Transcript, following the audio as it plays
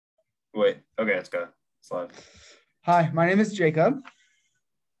Wait, okay, let's go. It's live. Hi, my name is Jacob,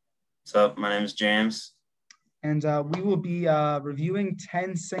 What's up? My name is James. and we will be reviewing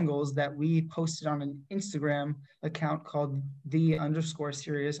 10 singles that we posted on an Instagram account called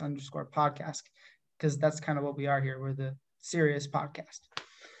 _Syrius_podcast, because that's kind of what we are here. We're the Syrius Podcast.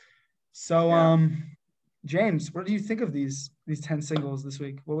 So, Yeah. James, what do you think of these 10 singles this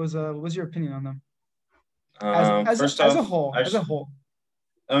week? What was your opinion on them? First As off, a whole, I as a just, whole.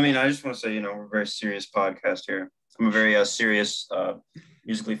 I mean, I just want to say, we're a very serious podcast here. I'm a very serious,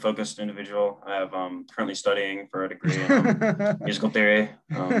 musically focused individual. I have currently studying for a degree in musical theory.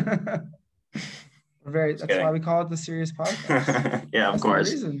 That's kidding. why we call it the Syrius Podcast. Yeah, of That's course.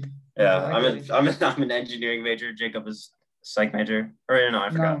 the reason. Yeah, Exactly. I'm an engineering major. Jacob is psych major. Or no, I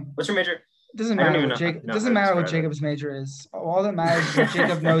forgot. No. What's your major? It doesn't I don't matter even what know- Jacob. know It doesn't how to matter what describe it. Jacob's major is. All that matters is that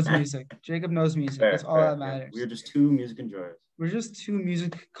Jacob knows music. Jacob knows music. Fair, That's all fair, that fair. matters. We're just two music enjoyers. We're just two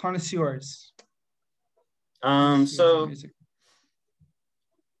music connoisseurs. So Music.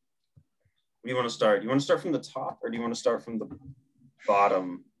 where do you want to start? You want to start from the top, or do you want to start from the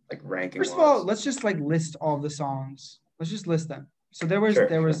bottom, like ranking? First of all, let's just list all the songs. Let's just list them. So there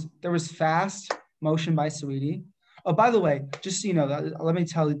was Fast Motion by Saweetie. Oh, by the way, just so you know, let me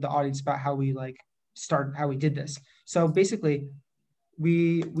tell the audience about how we how we did this. So basically,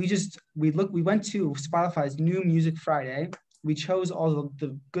 we went to Spotify's New Music Friday. We chose all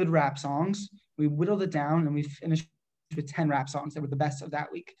the good rap songs. We whittled it down, and we finished with 10 rap songs that were the best of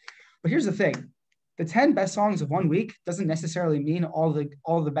that week. But here's the thing: the 10 best songs of one week doesn't necessarily mean all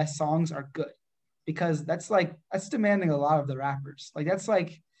the best songs are good, because that's demanding a lot of the rappers. You have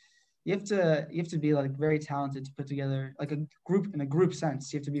to be very talented to put together a group in a group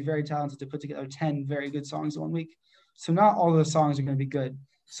sense. You have to be very talented to put together 10 very good songs in 1 week. So not all of the songs are going to be good.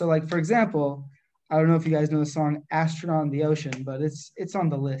 So for example, I don't know if you guys know the song "Astronaut in the Ocean," but it's on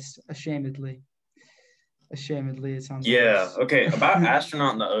the list. Ashamedly, it's on the list. Yeah. Okay. About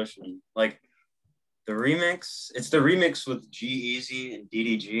 "Astronaut in the Ocean," the remix. It's the remix with G-Eazy and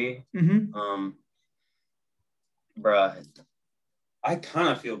DDG. Mm-hmm. Bruh, I kind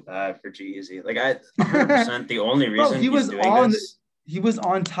of feel bad for G-Eazy. 100% the only reason he's doing this. He was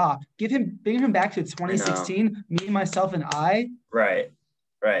on top. Bring him back to 2016. Me, Myself, and I. Right.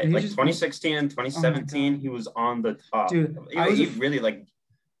 2016 and Oh 2017, he was on the top. Dude,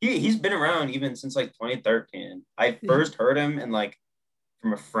 he's been around even since 2013. I first heard him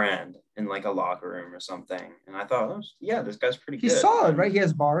from a friend in a locker room or something, and I thought, oh, yeah, this guy's pretty good. He's solid, right? He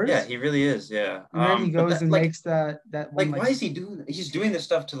has bars. Yeah, he really is. Yeah. And then he goes and makes that one. Why is he doing that? He's doing this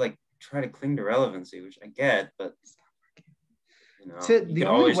stuff to try to cling to relevancy, which I get, but you can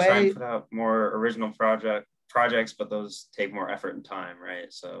always try and put out more original projects, but those take more effort and time,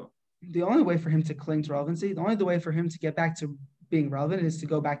 right? So the only way for him to cling to relevancy, the only way for him to get back to being relevant is to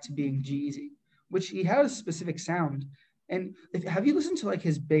go back to being G-Eazy, which he had a specific sound. And have you listened to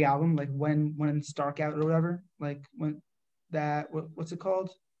his big album, when it's dark out or whatever? What's it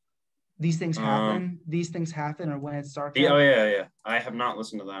called? These Things Happen. These Things Happen, or When It's Dark Out. Oh yeah. I have not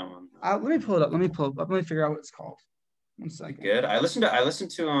listened to that one. Let me pull it up. Let me figure out what it's called. 1 second. Good. I listened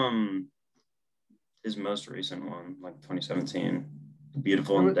to his most recent one, 2017,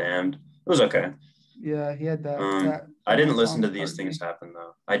 Beautiful and Damned. It was okay. Yeah, he had that. I didn't listen to These Things Happen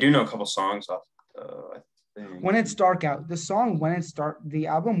though. I do know a couple songs off. I think. When It's Dark Out, the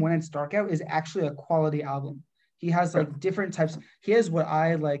album When It's Dark Out is actually a quality album. He has different types. He has what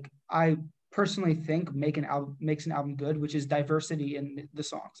I personally think makes an album good, which is diversity in the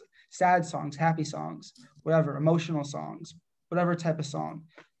songs. Sad songs, happy songs, whatever, emotional songs, whatever type of song.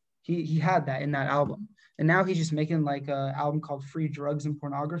 He had that in that album. And now he's just making a album called Free Drugs and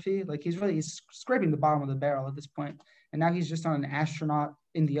Pornography. He's scraping the bottom of the barrel at this point. And now he's just on an Astronaut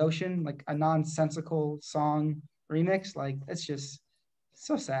in the Ocean, a nonsensical song remix. It's just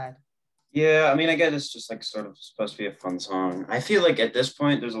so sad. Yeah, I mean, I guess it's just sort of supposed to be a fun song. I feel at this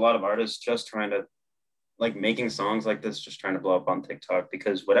point, there's a lot of artists just trying to making songs like this, just trying to blow up on TikTok,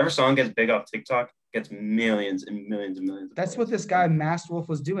 because whatever song gets big off TikTok gets millions and millions and millions. That's what this guy Masked Wolf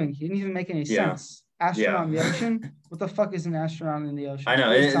was doing. He didn't even make any sense. Astronaut in the Ocean? What the fuck is an astronaut in the ocean? I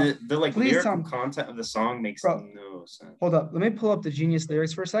know. The lyrical content of the song makes no sense. Hold up. Let me pull up the Genius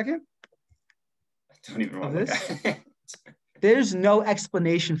lyrics for a second. I don't even remember this. There's no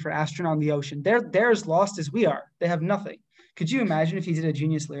explanation for Astronaut in the Ocean. They're as lost as we are. They have nothing. Could you imagine if he did a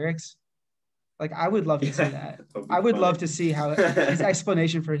Genius lyrics? I would love to see that. I would love to see how his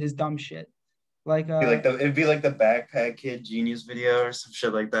explanation for his dumb shit. It'd be the Backpack Kid Genius video or some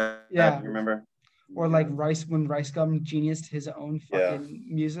shit like that. Yeah. You remember? Or when Rice Gum geniused his own fucking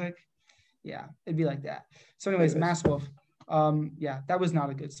music. Yeah, it'd be like that. So anyways, Masked Wolf. Yeah, that was not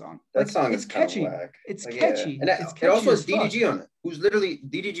a good song. That song it's is catchy. whack. It's catchy. And it's catchy. it also has as fuck. DDG on it, who's literally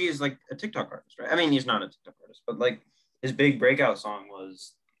DDG is like a TikTok artist, right? I mean, he's not a TikTok artist, but like his big breakout song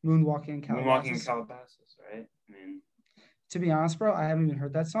was Moonwalking in Calabasas. Right? I mean, to be honest, bro, I haven't even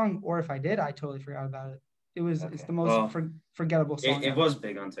heard that song, or if I did, I totally forgot about it. It's the most forgettable song. It was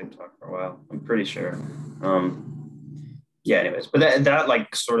big on TikTok for a while. I'm pretty sure. Yeah. Anyways, but that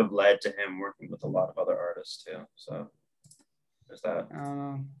like sort of led to him working with a lot of other artists too. So there's that. I don't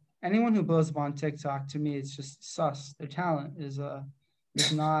know. Anyone who blows up on TikTok, to me, it's just sus. Their talent is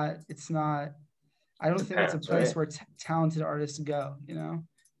not. It's not. I don't think it's a place where talented artists go. You know.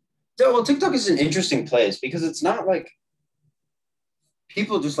 So, well, TikTok is an interesting place because it's not like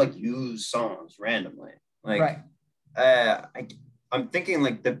people just like use songs randomly. Like, right. I'm thinking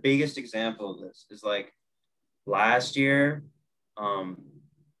like the biggest example of this is like last year,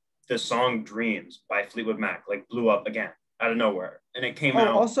 the song "Dreams" by Fleetwood Mac like blew up again out of nowhere, and it came out.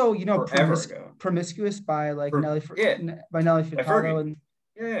 Also, you know, ago. "Promiscuous" by like Nelly Furtado and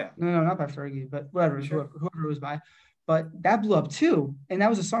no, not by Fergie, but whatever, sure. whoever it was by. But that blew up too, and that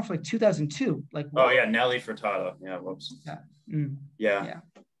was a song for like 2002. Like, what? Oh yeah, Nelly Furtado. Yeah, whoops. Yeah. Yeah.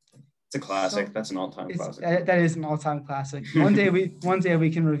 It's a classic. So, that's an all-time classic. That is an all-time classic. One day we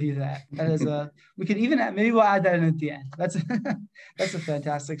can review that. That is we could even maybe we'll add that in at the end. That's a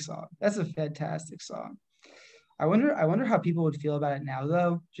fantastic song. That's a fantastic song. I wonder how people would feel about it now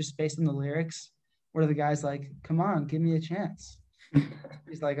though, just based on the lyrics, where the guy's like, "Come on, give me a chance."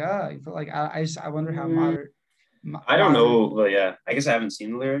 He's like, I wonder how modern. I don't know. Well, yeah, I guess I haven't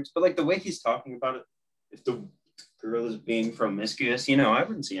seen the lyrics, but like the way he's talking about it, if the girl is being promiscuous, you know, I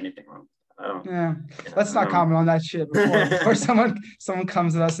wouldn't see anything wrong. I don't. Yeah, let's not comment on that shit before someone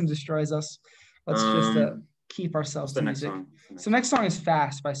comes at us and destroys us. Let's just keep ourselves to music. So next song is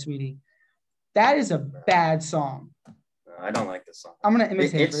 "Fast" by Sweetie. That is a bad song. I don't like this song. I'm gonna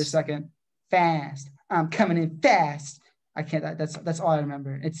imitate for a second. Fast, I'm coming in fast. I can't. That's all I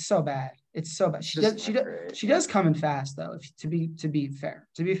remember. It's so bad. It's so bad. She does come in fast though. To be fair,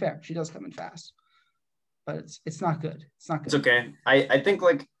 she does come in fast, but it's not good. It's not good. It's okay. I think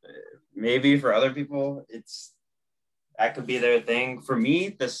like maybe for other people that could be their thing. For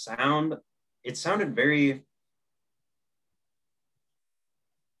me, it sounded very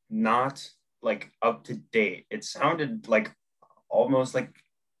not like up to date. It sounded like almost like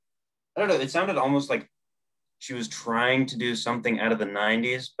I don't know. It sounded almost like she was trying to do something out of the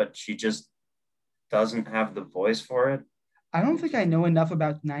 90s, but she just doesn't have the voice for it. I don't think I know enough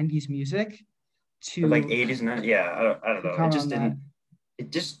about 90s music to like 80s and 90s. Yeah, I don't know.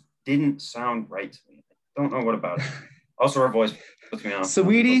 It just didn't sound right to me. I don't know what about it. Also, her voice puts me off.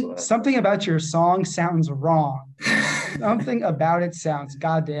 Sweetie, something about your song sounds wrong. Something about it sounds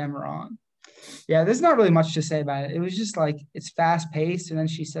goddamn wrong. Yeah, there's not really much to say about it. It was just like it's fast paced, and then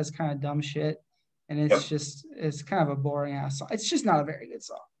she says kind of dumb shit. And it's kind of a boring ass song. It's just not a very good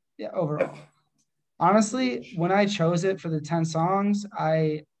song. Yeah, overall. Honestly, when I chose it for the 10 songs,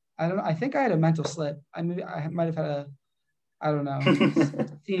 I don't know. I think I had a mental slip. I might have had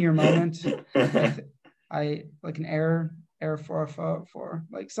senior moment. I like an error 404.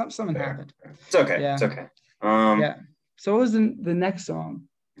 Like something happened. It's okay. Yeah. It's okay. So what was the next song?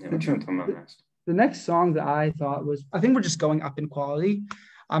 Yeah, which one come on next? The next song that I thought was, I think we're just going up in quality.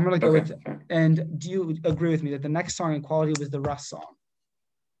 I'm gonna go with, and do you agree with me that the next song in quality was the Russ song?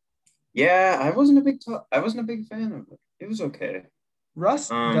 Yeah, I wasn't a big fan of it. It was okay. Russ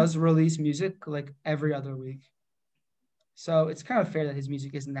does release music like every other week, so it's kind of fair that his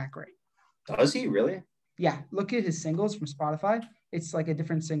music isn't that great. Does he really? Yeah, look at his singles from Spotify. It's like a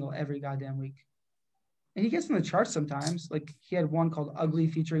different single every goddamn week, and he gets on the charts sometimes. Like he had one called "Ugly"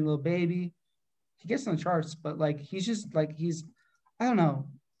 featuring Lil Baby. He gets on the charts, but like he's I don't know.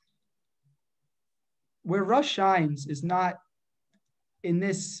 Where Russ shines is not in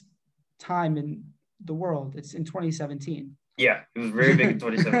this time in the world. It's in 2017. Yeah, it was very big in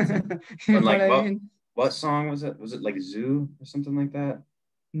 2017. But like, what song was it? Was it like Zoo or something like that?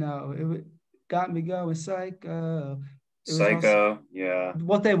 No, it got me going psycho. Psycho, yeah.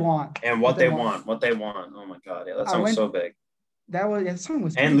 What They Want. And what they want. Oh my God, yeah, that song was so big. That song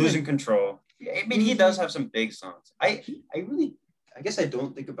was. And Losing Control. I mean, he does have some big songs. I guess I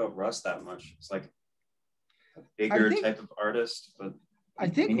don't think about Russ that much. It's like a bigger type of artist, but I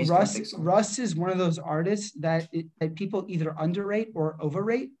think Russ is one of those artists that people either underrate or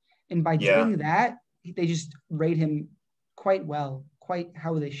overrate, and by doing that, they just rate him quite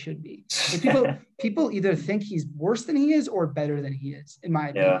how they should be. Like people either think he's worse than he is or better than he is, in my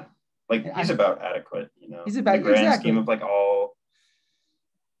opinion. Yeah, like he's about adequate, you know. He's about the grand scheme of like all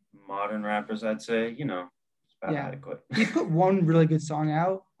modern rappers, I'd say, you know, adequate. He put one really good song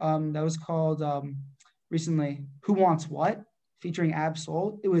out. That was called recently, "Who Wants What," featuring Ab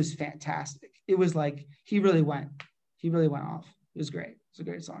Soul. It was fantastic. It was like he really went off. It was great. It's a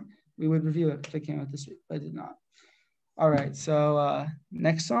great song. We would review it if it came out this week, but it did not. All right, so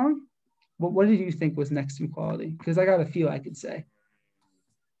next song. What did you think was next in quality? Because I got a few I could say.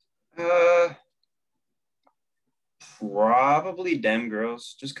 Probably Dem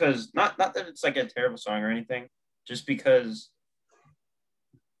Girls, just because not that it's like a terrible song or anything, just because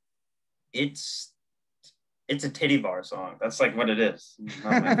it's a titty bar song. That's like what it is.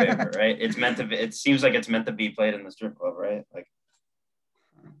 Not my favorite, right? It's meant to be, it seems like it's meant to be played in the strip club, right? Like,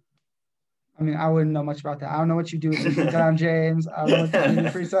 I mean, I wouldn't know much about that. I don't know what you do with Don James. I don't know what you do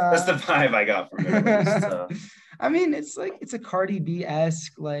with freestyle. That's the vibe I got from it. So. I mean, it's a Cardi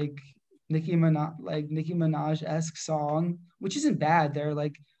B-esque, like Nicki Minaj-esque song, which isn't bad. They're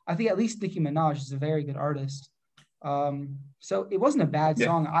like, I think at least Nicki Minaj is a very good artist. So it wasn't a bad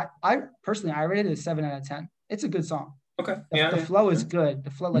song. I personally, I rated it a 7 out of 10. It's a good song. Okay. The flow is good. The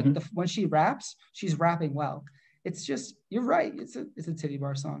flow, like when she raps, she's rapping well. It's just, you're right. It's a titty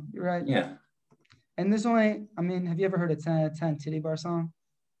bar song. You're right. Yeah. And there's only, I mean, have you ever heard a 10 out of 10 titty bar song?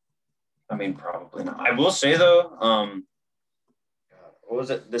 I mean, probably not. I will say though, what was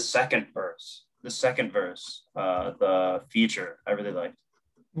it? The second verse, the feature, I really liked.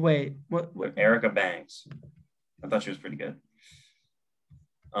 Wait, what? With Erica Banks. I thought she was pretty good.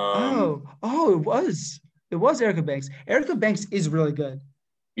 It was Erica Banks. Erica Banks is really good.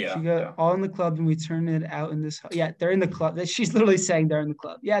 Yeah. She got all in the club and we turned it out in this. Yeah, they're in the club. She's literally saying they're in the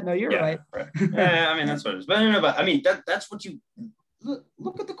club. Yeah, no, you're right. Yeah, I mean, that's what it is. But I mean, that's what you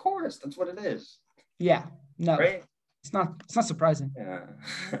look at the chorus. That's what it is. Yeah. No. Right? It's not surprising. Yeah.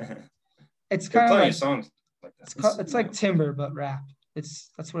 It's kind of like songs like that. It's like Timber but rap.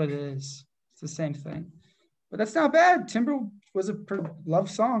 That's what it is. It's the same thing. But that's not bad. Timber was a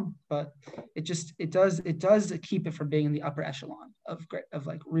love song, but it does keep it from being in the upper echelon of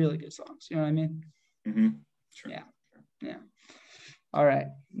like really good songs. You know what I mean? Mm-hmm. Sure. Yeah. All right.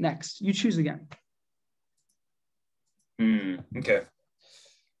 Next, you choose again. Okay.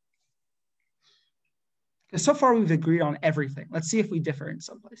 So far, we've agreed on everything. Let's see if we differ in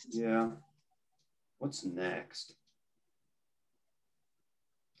some places. Yeah. What's next?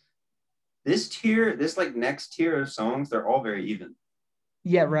 This next tier of songs, they're all very even.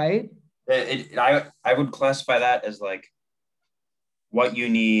 Yeah, right? I would classify that as like What You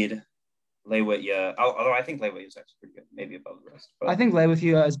Need, Lay With Ya. Although I think Lay With Ya is actually pretty good, maybe above the rest. But I think Lay With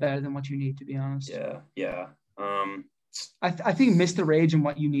Ya is better than What You Need, to be honest. Yeah. I think Mr. Rage and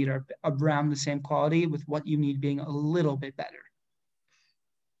What You Need are around the same quality, with What You Need being a little bit better.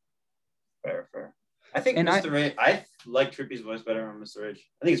 Fair. I think Mr. Rage, I like Trippy's voice better on Mr. Rage.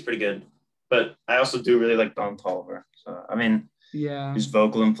 I think it's pretty good. But I also do really like Don Toliver. So, I mean, his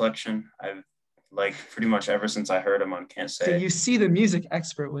vocal inflection, I've like pretty much ever since I heard him on Can't Say. So you see the music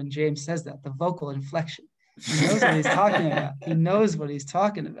expert when James says that, the vocal inflection. He knows what he's talking about. He knows what he's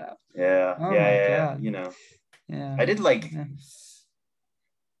talking about. Yeah. Oh yeah. God. You know. Yeah. I did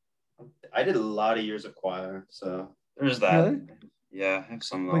a lot of years of choir. So there's that. Really? Yeah, I have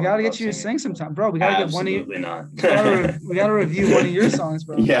some. We got to get you to sing sometime, bro. We got to get one of you. Absolutely not. We got to review one of your songs,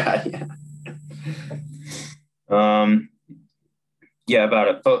 bro. Yeah. Yeah, about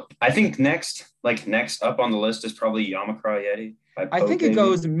it. But I think next up on the list is probably Yamakra Yeti. I think it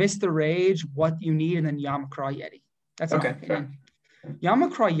goes Mr. Rage, What You Need, and then Yamakra Yeti. That's okay.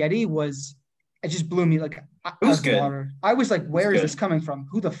 Yamakra Yeti it just blew me like it was good. Water. I was like, where is this coming from?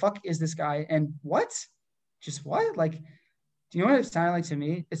 Who the fuck is this guy? And what? Just what? Like, do you know what it sounded like to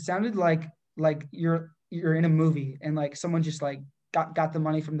me? It sounded like you're in a movie and like someone just like got the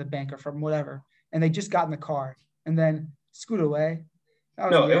money from the bank or from whatever, and they just got in the car and then scoot away.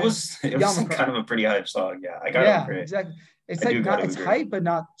 It was kind of a pretty hype song. Yeah, I got to agree. Exactly. It's it's hype, but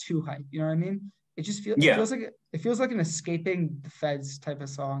not too hype. You know what I mean? It just feels like an escaping the feds type of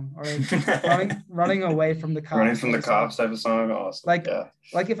song, or like running away from the cops. Running from the cops type of song. Awesome. Like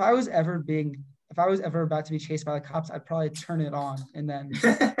if I was ever about to be chased by the cops, I'd probably turn it on and then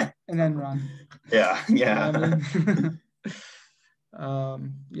run. Yeah. You know what I mean?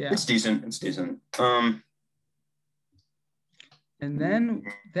 Yeah. It's decent. And then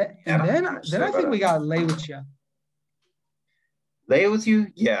I think we got Lay With Ya. Lay With You?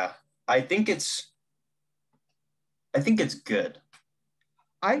 Yeah. I think it's good.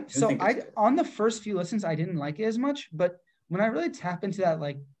 On the first few listens, I didn't like it as much, but when I really tap into that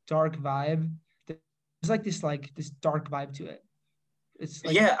like dark vibe, there's like this dark vibe to it. It's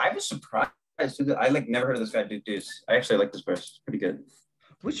like, I was surprised. I like never heard of this guy do Deuce. I actually like this verse. It's pretty good.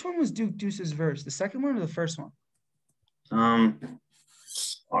 Which one was Duke Deuce's verse? The second one or the first one?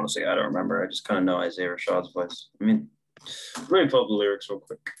 Honestly, I don't remember. I just kind of know Isaiah Rashad's voice. I mean, let me pull up the lyrics real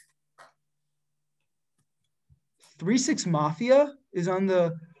quick. 3-6 Mafia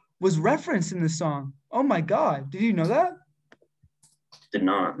was referenced in the song. Oh my God. Did you know that? Did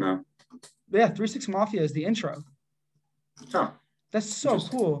not, no. Yeah, 3-6 Mafia is the intro. Oh. That's so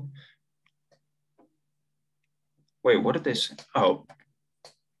cool. Wait, what did they say? Oh.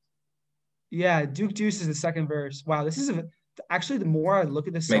 Yeah, Duke Deuce is the second verse. Wow, this is actually the more I look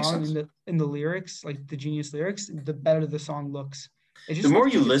at the song in the lyrics, like the Genius lyrics, the better the song looks. The more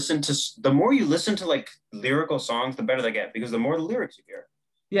you listen to like lyrical songs, the better they get, because the more the lyrics you hear.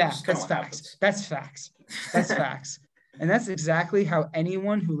 Yeah, that's facts. That's facts. That's facts. And that's exactly how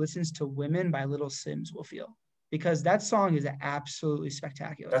anyone who listens to Women by Little Sims will feel, because that song is absolutely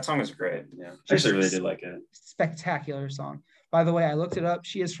spectacular. That song is great. Yeah, I actually really did like it. Spectacular song. By the way, I looked it up.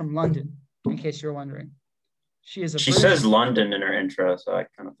 She is from London, in case you're wondering. She says London in her intro, so I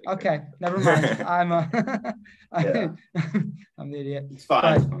kind of figured. Okay, never mind. I'm the idiot. It's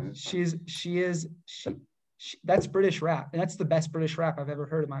fine. But that's British rap, and that's the best British rap I've ever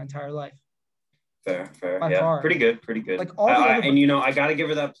heard in my entire life. Fair. By far. Pretty good. Like and you know, I gotta give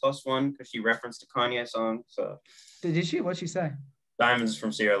her that +1 because she referenced a Kanye song. So did she? What'd she say? Diamonds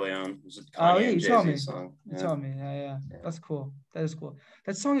from Sierra Leone. Oh yeah, you told me. Song. You told me. Yeah. That's cool. That is cool.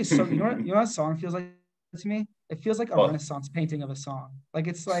 That song is so. You know what that song feels like to me? It feels like a Renaissance painting of a song. Like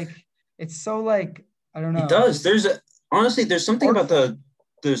it's so like, I don't know. It does. There's something about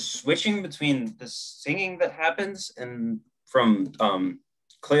the switching between the singing that happens and from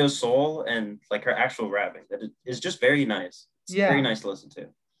Cleo's soul and like her actual rapping that is just very nice. It's very nice to listen to.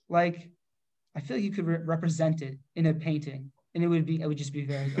 Like, I feel like you could represent it in a painting, and it would just be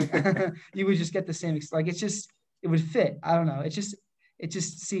very good. You would just get the same, like it would fit. I don't know. It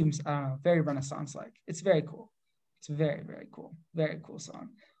just seems, I don't know, very Renaissance like. It's very cool. It's very, very cool. Very cool song.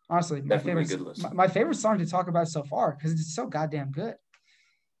 Honestly, my favorite song to talk about so far, because it's so goddamn good.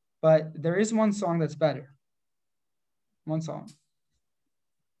 But there is one song that's better. One song.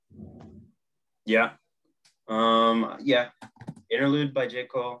 Yeah. Interlude by J.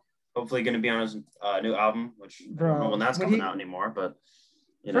 Cole. Hopefully going to be on his new album, which I don't know when that's coming out anymore. But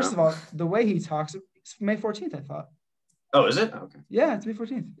first of all, the way he talks, it's May 14th, I thought. Oh, is it? Okay. Yeah, it's May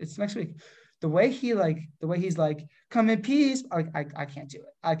 14th. It's next week. The way he's like, come in peace. I can't do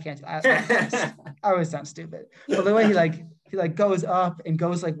it. I can't. I always sound stupid. But the way he goes up and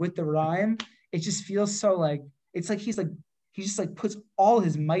goes like with the rhyme, it just feels so like, it's like he just like puts all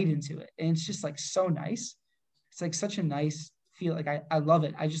his might into it, and it's just like so nice. It's like such a nice feel. Like I love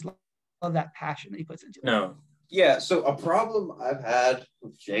it. I just love that passion that he puts into it. No, yeah. So a problem I've had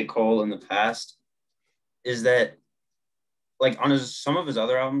with J. Cole in the past is that, like on some of his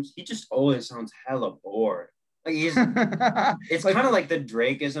other albums, he just always sounds hella bored. Like it's like, kind of like the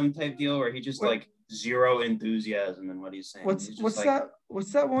Drakeism type deal where he just like zero enthusiasm in what he's saying. What's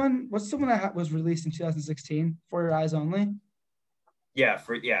that one? What's the one that was released in 2016? For Your Eyes Only. Yeah.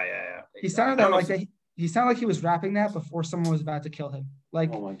 He sounded like he was rapping that before someone was about to kill him.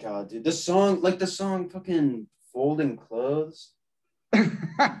 Like, oh my god, dude, the song fucking Folding Clothes,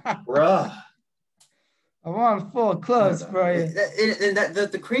 bruh. I want full clothes for you. And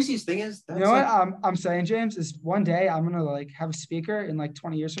the craziest thing is, you know what I'm saying, James, is one day I'm gonna like have a speaker in like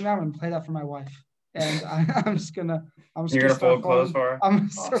 20 years from now. I'm gonna play that for my wife, and you're gonna fold clothes for her. I'm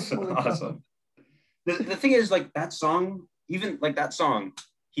awesome. The thing is, like that song,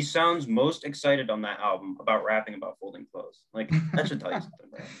 he sounds most excited on that album about rapping about folding clothes. Like that should tell you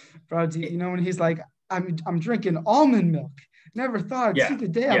something, bro. Do you know when he's like, I'm drinking almond milk. Never thought I'd see the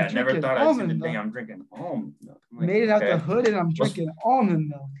day I'm drinking almond milk. I'm drinking almond milk. Like, made it out the hood and I'm drinking almond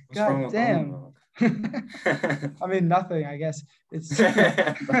milk. God damn. I mean, nothing, I guess. It's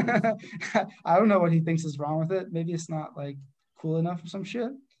I don't know what he thinks is wrong with it. Maybe it's not like cool enough or some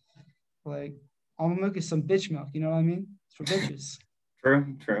shit. Like almond milk is some bitch milk, you know what I mean? It's for bitches.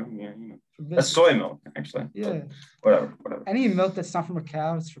 True. Yeah, you know. That's soy milk, actually. Yeah. Whatever. Any milk that's not from a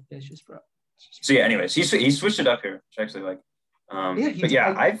cow, it's for bitches, bro. So yeah, anyways, he switched it up here, which actually like I've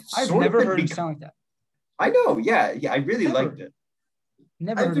never heard him sound like that. I know, yeah, I really liked it.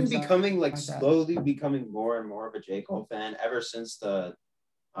 I've been becoming slowly becoming more and more of a J. Cole fan ever since the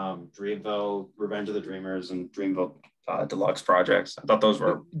Dreamville, Revenge of the Dreamers, and Dreamville Deluxe projects. I thought those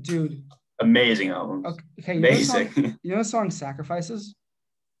were amazing albums. Okay, amazing. You know the song Sacrifices?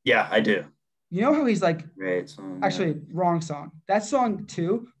 Yeah, I do. You know how he's like, great song. Actually, wrong song. That song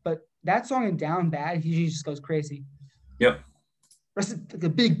too, but that song in Down Bad, he just goes crazy. Yep. Like a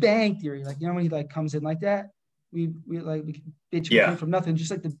Big Bang Theory, like, you know when he like comes in like that, we bitch we came from nothing,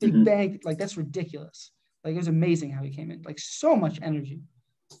 just like the big bang, like that's ridiculous. Like it was amazing how he came in, like so much energy.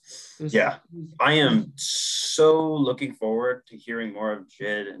 I am so looking forward to hearing more of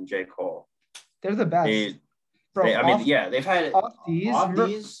Jid and J. Cole. They're the best. They've had off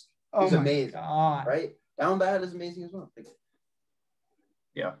these. Oh my amazing, God. Right? Down Bad is amazing as well.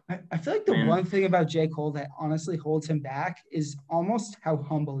 I feel like the one thing about J. Cole that honestly holds him back is almost how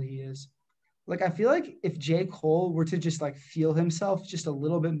humble he is. Like, I feel like if J. Cole were to just like feel himself just a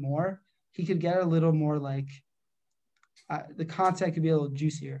little bit more, he could get a little more like the content could be a little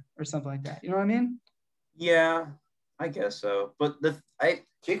juicier or something like that. You know what I mean? Yeah, I guess so. But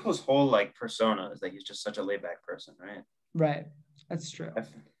J. Cole's whole like persona is that he's just such a laid back person, right? Right. That's true.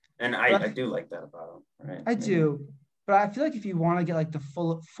 I do like that about him, right? I do. But I feel like if you want to get like the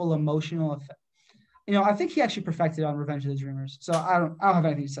full emotional effect, I think he actually perfected on Revenge of the Dreamers. So I don't have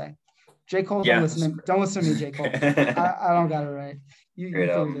anything to say. J. Cole, don't listen to me, J. Cole. I don't got it right. You figured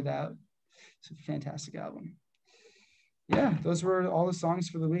it out. It's a fantastic album. Yeah, those were all the songs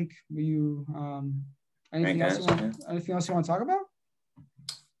for the week. Were you anything else you want to talk about?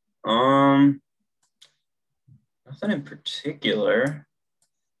 Nothing in particular.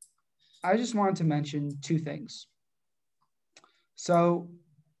 I just wanted to mention two things. So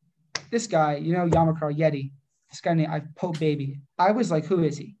this guy, Yamakar Yeti, this guy named Pope Baby. I was like, who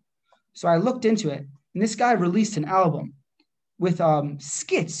is he? So I looked into it, and this guy released an album with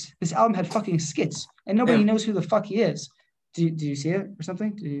skits. This album had fucking skits, and nobody knows who the fuck he is. Did you see it or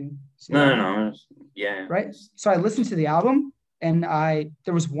something? Did you see No. Yeah. Right? So I listened to the album, and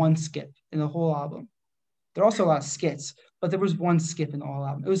there was one skip in the whole album. There are also a lot of skits, but there was one skip in the whole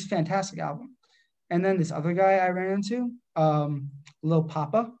album. It was a fantastic album. And then this other guy I ran into, Lil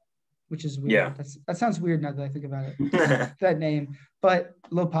Papa, which is weird. Yeah. That sounds weird now that I think about it, that name. But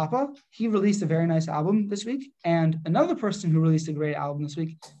Lil Papa, he released a very nice album this week. And another person who released a great album this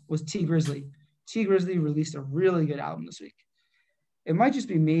week was T Grizzly. T Grizzly released a really good album this week. It might just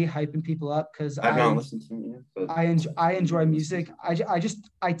be me hyping people up because I've not listened to him yet, but I enjoy music.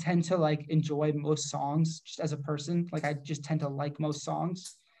 I tend to like enjoy most songs just as a person. Like I just tend to like most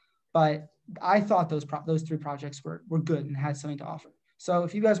songs. But I thought those three projects were good and had something to offer. So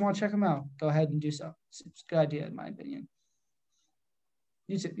if you guys want to check them out, go ahead and do so. It's a good idea, in my opinion.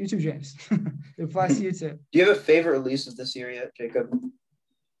 You too, James. It applies to you too. Do you have a favorite release of this year yet, Jacob?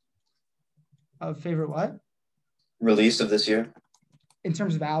 A favorite what? Release of this year? In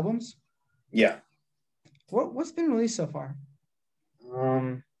terms of albums? Yeah. What's been released so far?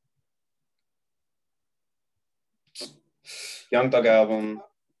 Young Thug album.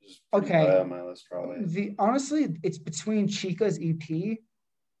 Okay. On my list probably. Honestly, it's between Chica's EP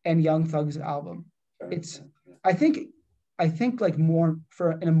and Young Thug's album. It's I think like more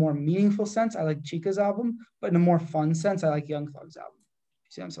in a more meaningful sense, I like Chica's album, but in a more fun sense, I like Young Thug's album. You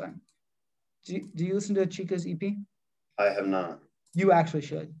see what I'm saying? Do you listen to Chica's EP? I have not. You actually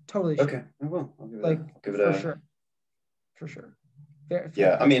should. Totally should. Okay, I will. I'll give it for sure. Fair.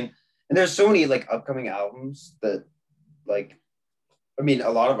 I mean, and there's so many like upcoming albums that like. I mean, a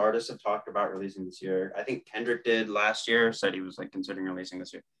lot of artists have talked about releasing this year. I think Kendrick did last year, said he was like considering releasing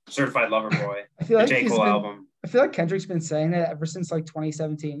this year. Certified Lover Boy, I feel like the J. Cole album. I feel like Kendrick's been saying that ever since like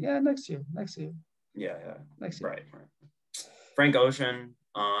 2017. Yeah, next year. Yeah. Next year. Right. Frank Ocean,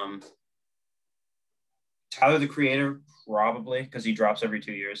 Tyler, the Creator, probably, because he drops every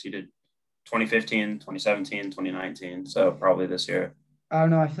 2 years. He did 2015, 2017, 2019. So probably this year. I don't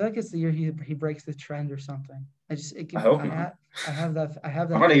know. I feel like it's the year he breaks the trend or something. I hope not. I have that. I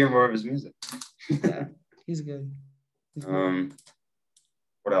want to hear more of his music. Yeah, he's good.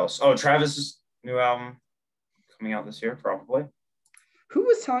 What else? Oh, Travis's new album coming out this year, probably.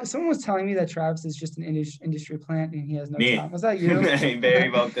 Someone was telling me that Travis is just an industry plant and he has no talent. Was that you? Very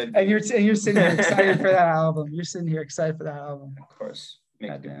well, good. And you're sitting here excited for that album. You're sitting here excited for that album. Of course,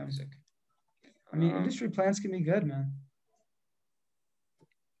 make good music. I mean, industry plants can be good, man.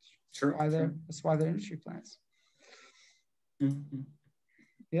 True. That's why they're industry plants. Mm-hmm.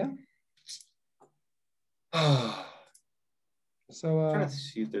 Yeah. So I'm trying to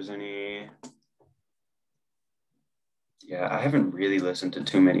see if there's any. Yeah, I haven't really listened to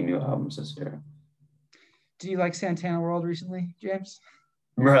too many new albums this year. Do you like Santana World recently, James?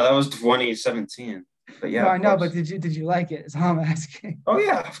 Bro, that was 2017. But yeah, no, I know, but did you like it? Is all I'm asking. Oh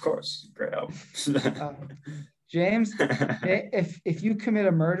yeah, of course, great album. James, if you commit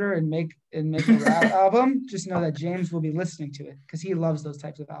a murder and make a rap album, just know that James will be listening to it because he loves those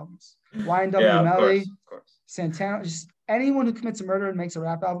types of albums. YNW Melly, of course. Santana, just anyone who commits a murder and makes a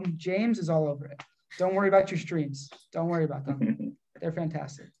rap album, James is all over it. Don't worry about your streams. Don't worry about them. They're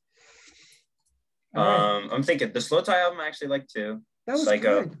fantastic. All right. I'm thinking the Slow Tie album I actually like too. That was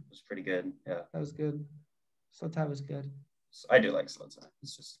Psycho good. was pretty good. Yeah. That was good. Slow Tie was good. I do like Slow Tie.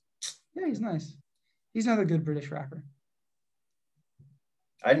 It's just. Yeah, he's nice. He's another good British rapper.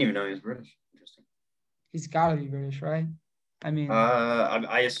 I didn't even know he was British. Interesting. He's got to be British, right? I mean,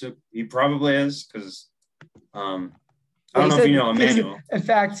 I assume he probably is because, I don't know if you know Emmanuel. In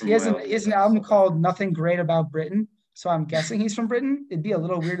fact, he has an album called "Nothing Great About Britain." So I'm guessing he's from Britain. It'd be a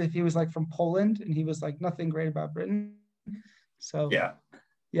little weird if he was like from Poland and he was like "Nothing Great About Britain." So yeah,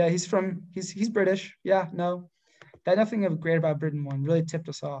 he's British. Yeah, no, that "Nothing Great About Britain" one really tipped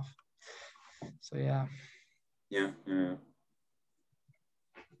us off. So yeah. Yeah.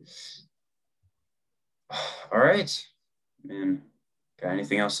 All right, man. Got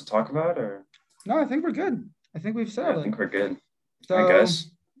anything else to talk about, or? No, I think we're good. I think we've settled it. I think we're good. So, all right, guys.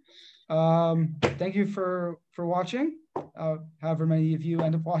 Thank you for watching. However many of you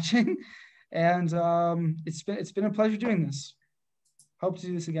end up watching, and it's been a pleasure doing this. Hope to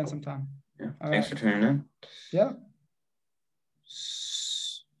do this again sometime. Yeah. Thanks for tuning in. Yeah.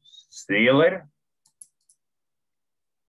 See you later.